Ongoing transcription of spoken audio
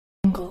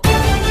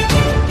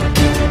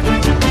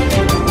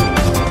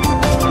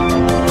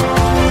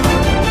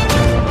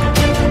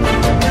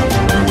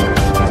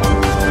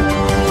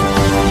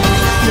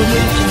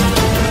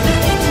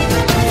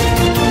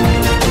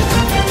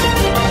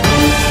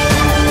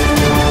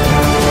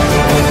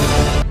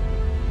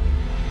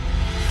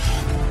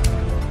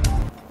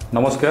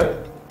नमस्कार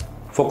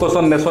focus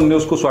on nation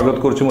news को स्वागत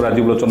करुच्ची मु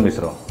राजीव लोचन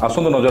मिश्र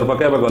आसंतु नजर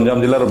पकाइबा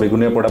गंजाम जिलार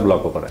बेगुनियापड़ा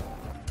ब्लॉक उपर।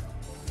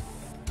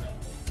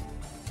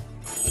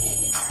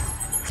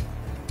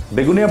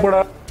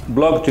 बेगुनियापड़ा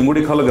ब्लॉक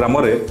चिंगुड़ीखल ग्राम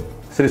में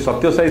श्री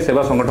सत्य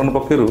सेवा संगठन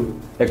पक्षर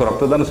एक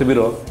रक्तदान शिविर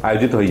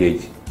आयोजित हो जाइए।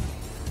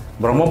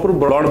 ब्रह्मपुर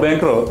ब्लड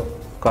बैंक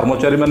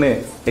कर्मचारी माने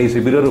यह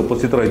शिविर में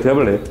उपस्थित रही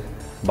बेले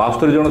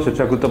 72 जन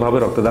स्वेच्छाकृत भाव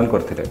रक्तदान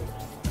करते।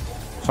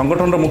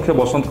 संगठन मुख्य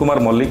बसंत कुमार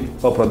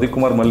मल्लिक और प्रदीप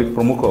कुमार मल्लिक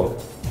प्रमुख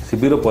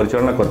शिविर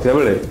परिचालना करते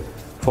बेले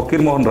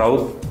फकीर मोहन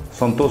राउत,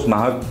 संतोष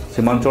नाहक,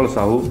 सीमांचल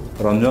साहू,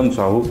 रंजन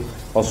साहू,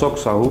 अशोक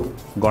साहू,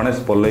 गणेश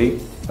पल्लई,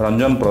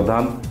 रंजन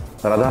प्रधान,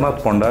 राधानाथ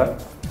पंडा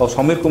और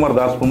समीर कुमार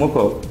दास प्रमुख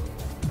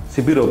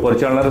शिविर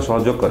परिचालन में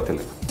सहयोग करते।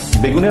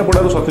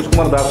 बेगुनियापड़ारू Satish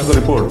Kumar Das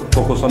report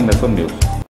focus on nation news.